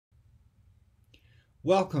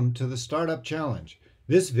Welcome to the Startup Challenge.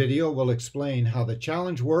 This video will explain how the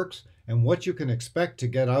challenge works and what you can expect to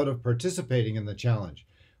get out of participating in the challenge.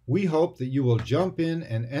 We hope that you will jump in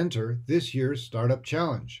and enter this year's Startup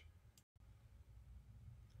Challenge.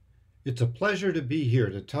 It's a pleasure to be here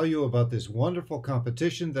to tell you about this wonderful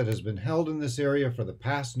competition that has been held in this area for the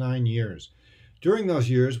past 9 years. During those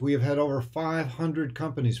years, we have had over 500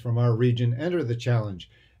 companies from our region enter the challenge,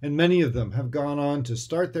 and many of them have gone on to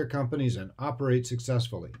start their companies and operate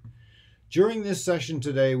successfully. During this session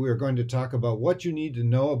today, we are going to talk about what you need to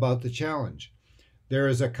know about the challenge. There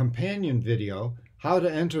is a companion video, How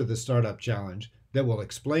to Enter the Startup Challenge, that will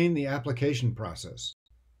explain the application process.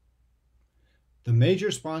 The major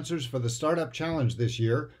sponsors for the Startup Challenge this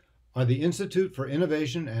year are the Institute for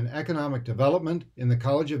Innovation and Economic Development in the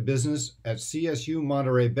College of Business at CSU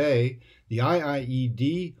Monterey Bay. The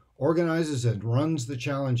IIED organizes and runs the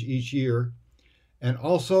challenge each year, and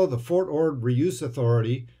also the Fort Ord Reuse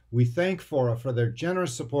Authority. We thank FORA for their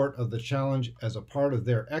generous support of the challenge as a part of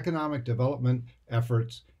their economic development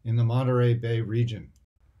efforts in the Monterey Bay region.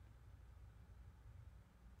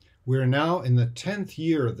 We are now in the 10th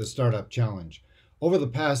year of the Startup Challenge. Over the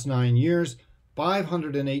past 9 years,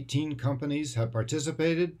 518 companies have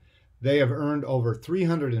participated. They have earned over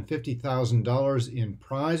 $350,000 in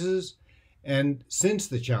prizes, and since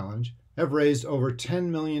the challenge, have raised over $10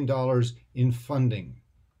 million in funding.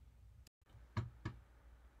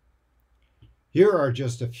 Here are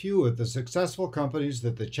just a few of the successful companies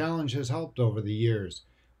that the challenge has helped over the years.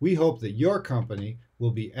 We hope that your company will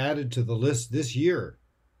be added to the list this year.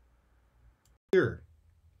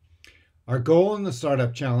 Our goal in the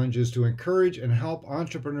Startup Challenge is to encourage and help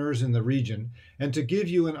entrepreneurs in the region and to give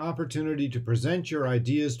you an opportunity to present your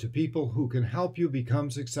ideas to people who can help you become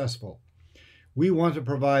successful. We want to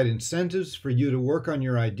provide incentives for you to work on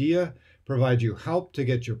your idea, provide you help to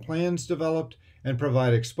get your plans developed, and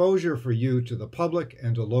provide exposure for you to the public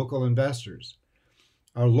and to local investors.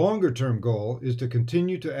 Our longer-term goal is to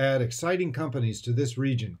continue to add exciting companies to this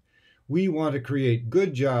region. We want to create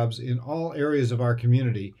good jobs in all areas of our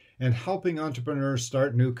community, and helping entrepreneurs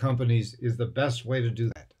start new companies is the best way to do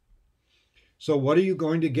that. So what are you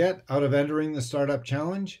going to get out of entering the Startup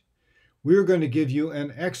Challenge? We're going to give you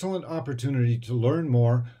an excellent opportunity to learn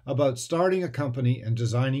more about starting a company and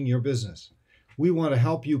designing your business. We want to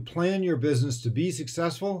help you plan your business to be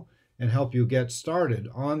successful and help you get started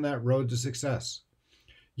on that road to success.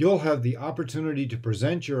 You'll have the opportunity to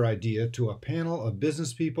present your idea to a panel of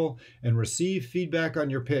business people and receive feedback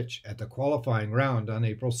on your pitch at the qualifying round on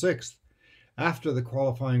April 6th. After the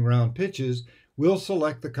qualifying round pitches, we'll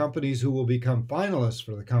select the companies who will become finalists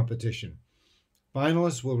for the competition.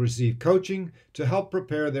 Finalists will receive coaching to help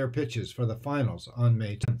prepare their pitches for the finals on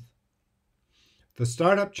May 10th. The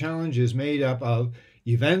Startup Challenge is made up of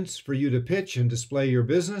events for you to pitch and display your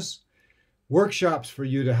business, workshops for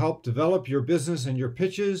you to help develop your business and your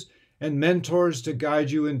pitches, and mentors to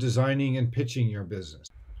guide you in designing and pitching your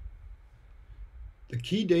business. The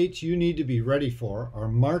key dates you need to be ready for are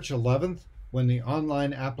March 11th, when the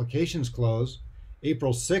online applications close,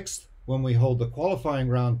 April 6th, when we hold the qualifying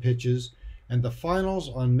round pitches, and the finals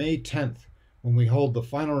on May 10th, when we hold the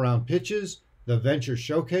final round pitches, the venture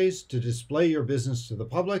showcase to display your business to the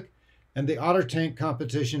public, and the Otter Tank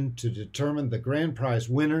competition to determine the grand prize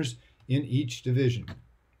winners in each division.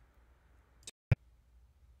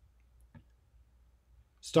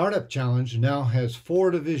 Startup Challenge now has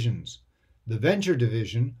 4 divisions. The Venture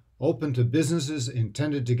Division, open to businesses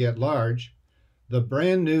intended to get large. The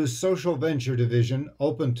brand new Social Venture Division,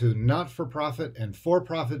 open to not-for-profit and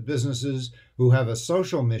for-profit businesses who have a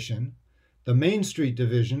social mission. The Main Street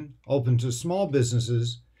Division, open to small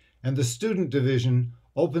businesses. And the Student Division,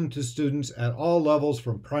 open to students at all levels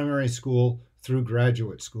from primary school through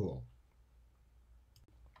graduate school.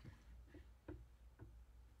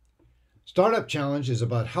 Startup Challenge is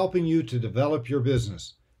about helping you to develop your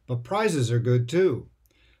business, but prizes are good too.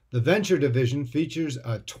 The Venture Division features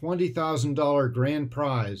a $20,000 grand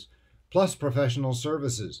prize, plus professional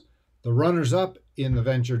services. The runners-up in the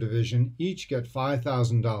Venture Division each get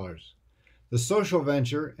 $5,000. The Social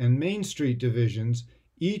Venture and Main Street Divisions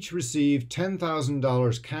each receive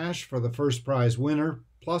 $10,000 cash for the first prize winner,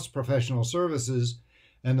 plus professional services,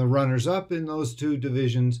 and the runners-up in those 2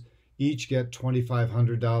 divisions each get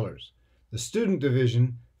 $2,500. The Student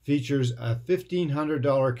Division features a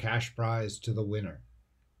 $1,500 cash prize to the winner.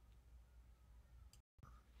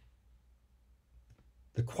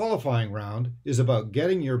 The qualifying round is about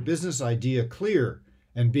getting your business idea clear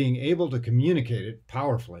and being able to communicate it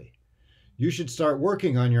powerfully. You should start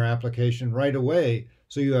working on your application right away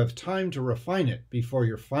so you have time to refine it before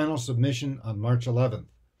your final submission on March 11th.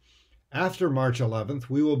 After March 11th,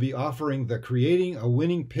 we will be offering the Creating a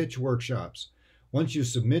Winning Pitch workshops. Once you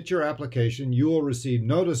submit your application, you will receive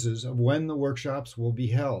notices of when the workshops will be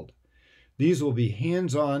held. These will be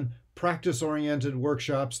hands-on, practice-oriented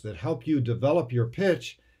workshops that help you develop your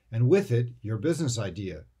pitch and with it, your business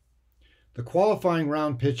idea. The qualifying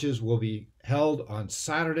round pitches will be held on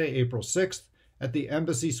Saturday, April 6th at the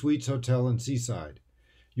Embassy Suites Hotel in Seaside.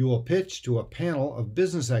 You will pitch to a panel of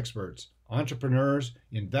business experts, entrepreneurs,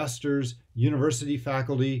 investors, university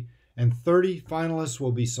faculty, and 30 finalists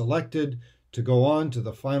will be selected to go on to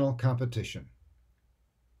the final competition.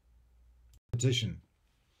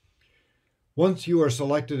 Once you are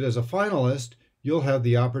selected as a finalist, you'll have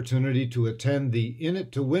the opportunity to attend the In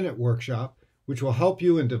It to Win It workshop, which will help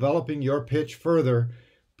you in developing your pitch further,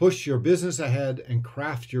 push your business ahead, and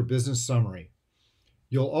craft your business summary.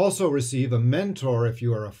 You'll also receive a mentor if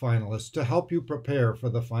you are a finalist to help you prepare for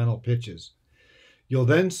the final pitches. You'll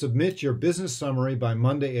then submit your business summary by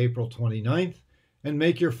Monday, April 29th, and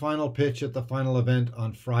make your final pitch at the final event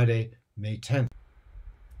on Friday, May 10th.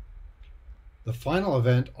 The final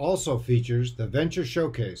event also features the Venture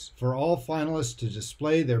Showcase for all finalists to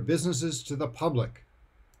display their businesses to the public.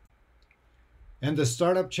 And the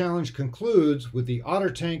Startup Challenge concludes with the Otter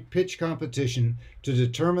Tank Pitch Competition to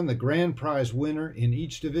determine the grand prize winner in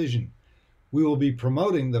each division. We will be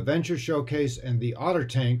promoting the Venture Showcase and the Otter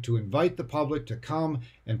Tank to invite the public to come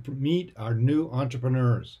and meet our new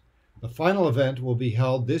entrepreneurs. The final event will be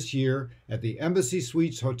held this year at the Embassy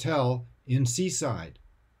Suites Hotel in Seaside.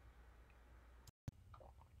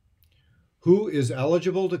 Who is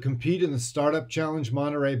eligible to compete in the Startup Challenge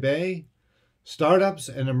Monterey Bay? Startups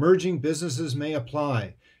and emerging businesses may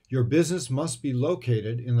apply. Your business must be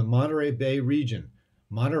located in the Monterey Bay region,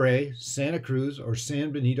 Monterey, Santa Cruz, or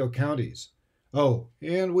San Benito counties. Oh,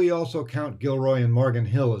 and we also count Gilroy and Morgan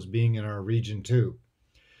Hill as being in our region too.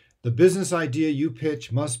 The business idea you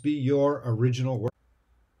pitch must be your original work.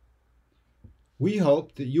 We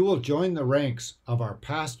hope that you will join the ranks of our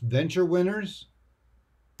past venture winners,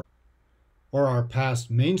 or our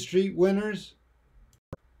past Main Street winners,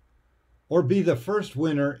 or be the first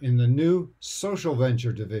winner in the new Social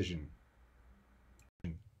Venture division.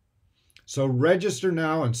 So register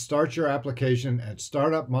now and start your application at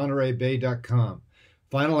startupmontereybay.com.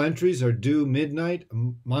 Final entries are due midnight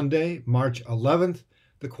Monday, March 11th.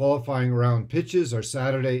 The qualifying round pitches are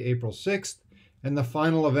Saturday, April 6th, and the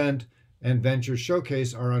final event and Venture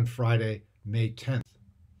Showcase are on Friday, May 10th.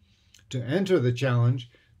 To enter the challenge,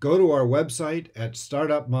 go to our website at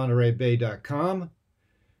startupmontereybay.com.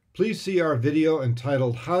 Please see our video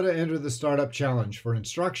entitled How to Enter the Startup Challenge for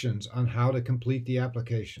instructions on how to complete the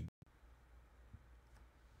application.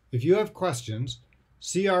 If you have questions,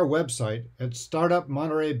 see our website at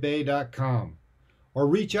startupmontereybay.com or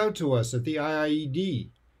reach out to us at the IIED.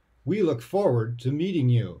 We look forward to meeting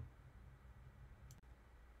you.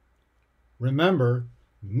 Remember,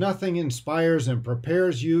 nothing inspires and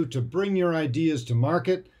prepares you to bring your ideas to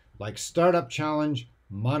market like Startup Challenge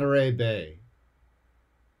Monterey Bay.